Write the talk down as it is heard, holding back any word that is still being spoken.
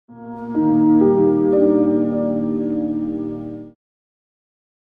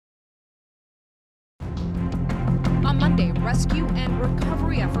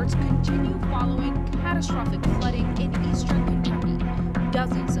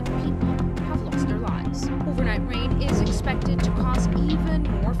of people have lost their lives. Overnight rain is expected to cause even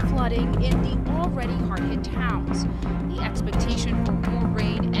more flooding in the already hard-hit towns. The expectation for more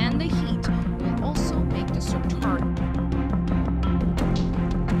rain and the heat will also make the search harder.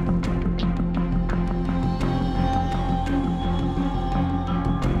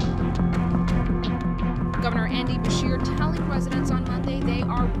 Governor Andy Beshear telling residents on Monday they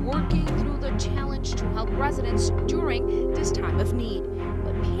are working through the challenge to help residents during this time of need.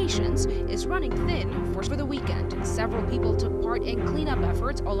 But patience is running thin for the weekend. Several people took part in cleanup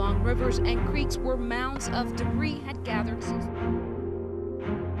efforts along rivers and creeks where mounds of debris had gathered.